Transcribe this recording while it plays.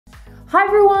Hi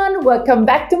everyone, welcome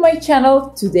back to my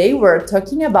channel. Today we're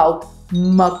talking about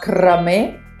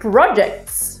macrame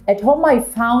projects. At home I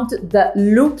found the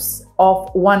loops of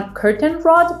one curtain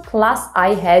rod, plus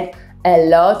I had a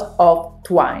lot of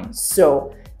twine.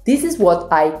 So this is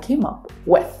what I came up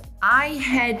with. I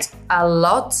had a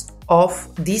lot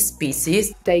of these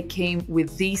pieces. They came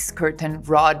with this curtain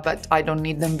rod, but I don't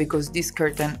need them because this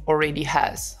curtain already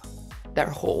has their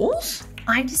holes.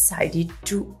 I decided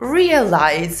to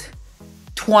realize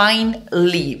twine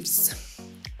leaves.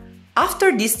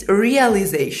 After this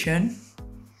realization,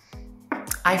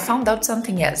 I found out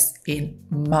something else in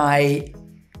my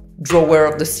drawer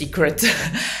of the secret.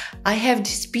 I have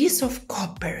this piece of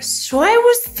copper, so I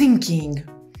was thinking,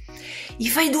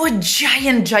 if I do a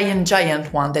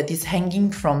giant one that is hanging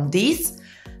from this,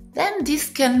 then this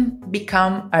can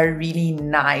become a really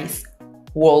nice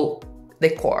wall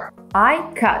decor.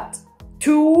 I cut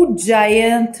two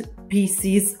giant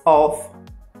pieces of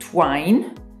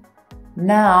twine.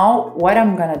 Now what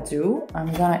I'm gonna do,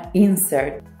 I'm gonna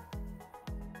insert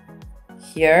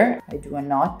here. I do a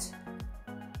knot,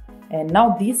 and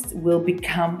now this will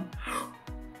become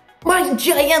my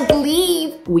giant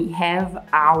leaf. We have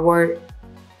our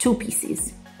two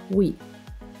pieces. We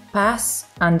pass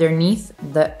underneath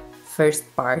the first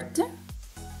part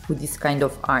with this kind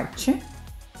of arch,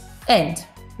 and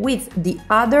with the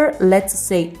other, let's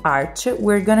say, arch,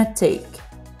 we're gonna take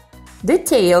the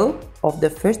tail of the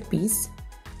first piece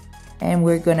and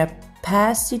we're gonna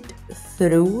pass it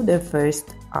through the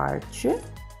first arch.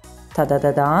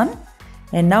 Ta-da-da-da.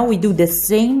 And now we do the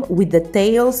same with the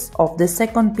tails of the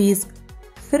second piece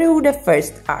through the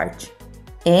first arch.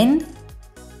 And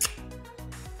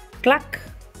clack!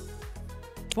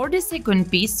 For the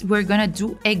second piece, we're gonna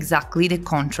do exactly the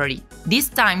contrary. This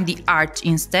time the arch,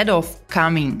 instead of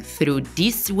coming through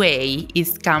this way,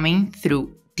 is coming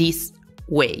through this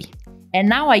way. And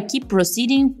now I keep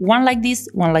proceeding, one like this,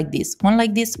 one like this, one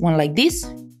like this, one like this.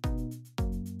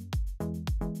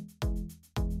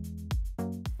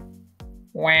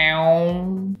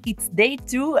 Wow! It's day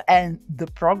 2 and the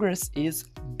progress is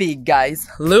big, guys.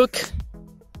 Look!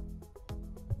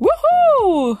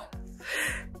 Woohoo!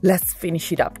 Let's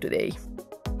finish it up today.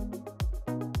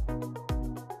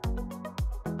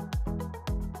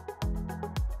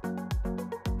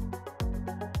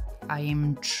 I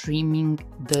am trimming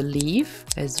the leaf,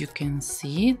 as you can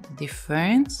see the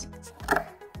difference.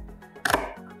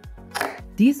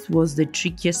 This was the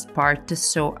trickiest part,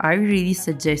 so I really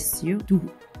suggest you to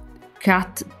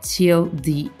cut till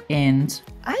the end.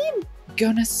 I am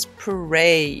gonna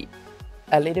spray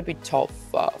a little bit of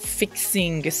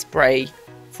fixing spray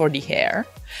for the hair,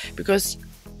 because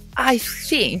I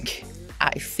think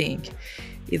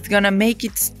it's gonna make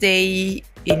it stay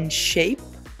in shape.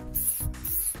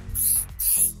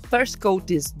 First coat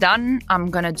is done. I'm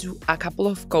gonna do a couple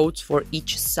of coats for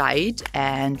each side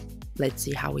and let's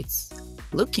see how it's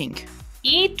looking.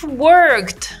 It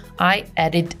worked! I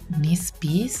added this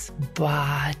piece,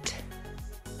 but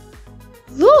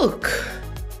look!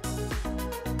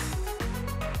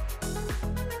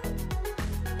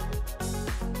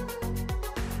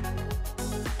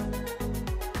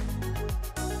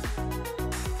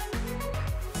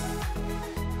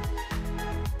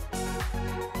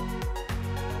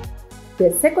 The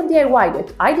second DIY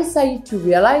that I decided to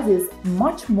realize is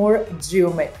much more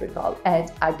geometrical,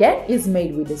 and again is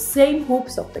made with the same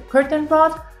hoops of the curtain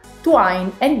rod,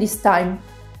 twine, and this time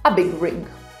a big ring.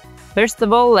 First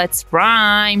of all, let's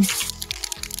prime.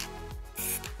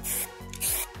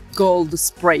 Gold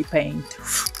spray paint.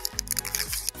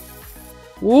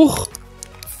 Ooh.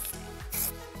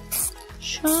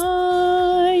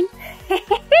 Shine.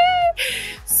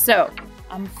 So,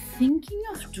 I'm thinking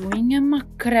of doing a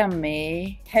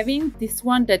macrame, having this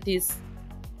one that is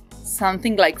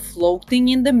something like floating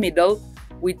in the middle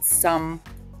with some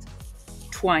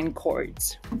twine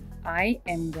cords. I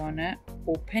am gonna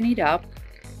open it up.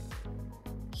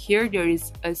 Here there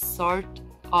is a sort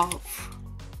of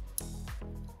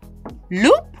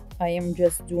loop. I am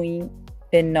just doing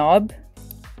a knob.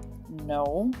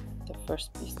 No, the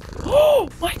first piece. Oh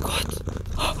my god!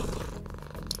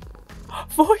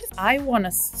 Voice. I want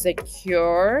to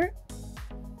secure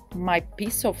my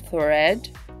piece of thread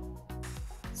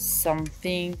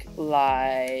something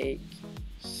like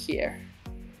here.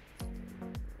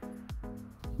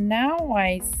 Now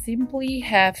I simply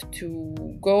have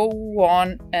to go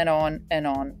on and on and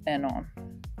on and on,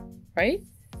 right?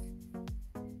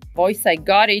 Voice, I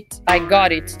got it. I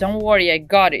got it. Don't worry, I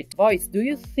got it. Voice, do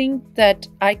you think that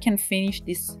I can finish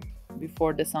this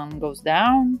before the sun goes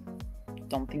down?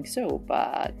 Don't think so,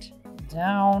 but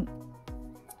down.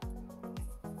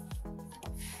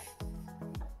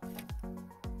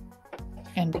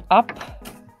 and up.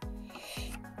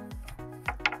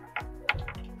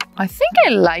 I think I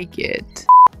like it.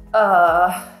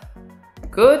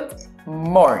 Good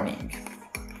morning.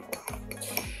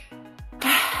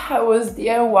 I was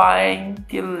DIYing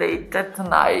till late at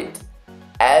night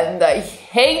and I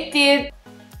hate it.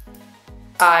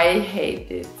 I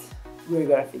hate it. We're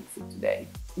gonna fix it today.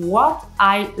 What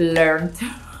I learned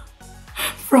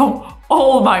from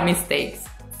all my mistakes.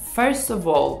 First of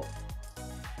all,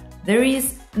 there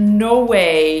is no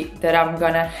way that I'm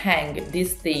gonna hang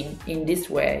this thing in this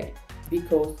way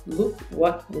because look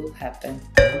what will happen.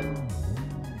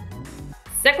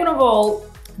 Second of all,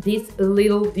 this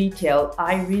little detail,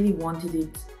 I really wanted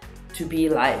it to be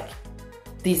like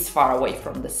this far away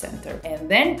from the center. And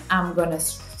then I'm gonna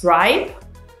stripe,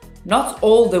 not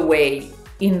all the way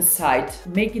inside,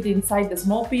 make it inside the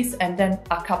small piece and then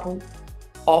a couple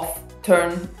of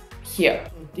turn here.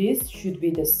 This should be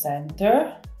the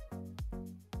center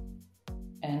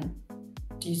and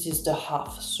this is the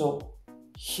half, so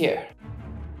here.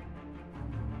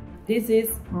 This is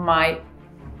my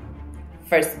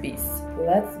first piece.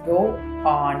 Let's go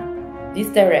on this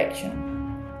direction.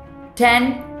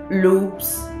 10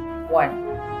 loops. 1,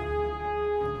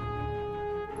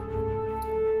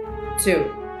 2,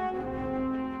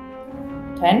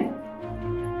 10.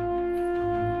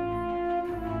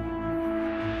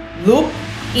 Loop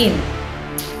in.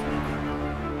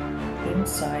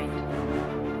 Inside.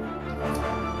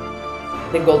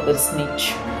 The golden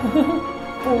snitch.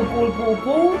 Pull, pull, pull,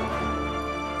 pull.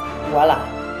 Voila.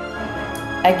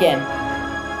 Again,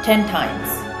 10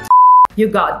 times. You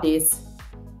got this.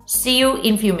 See you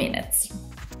in few minutes.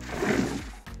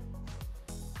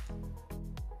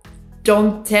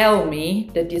 Don't tell me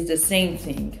that it's the same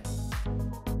thing.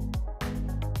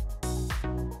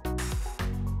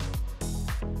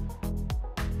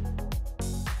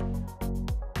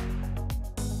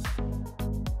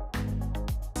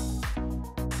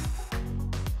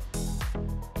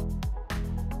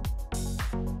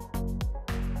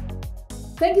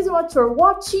 Thank you so much for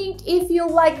watching. If you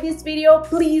like this video,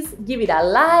 please give it a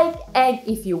like. And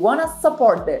if you want to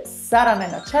support the Sara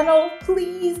Nena channel,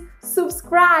 please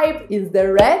subscribe. Is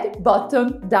the red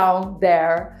button down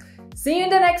there. See you in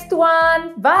the next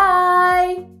one.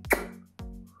 Bye!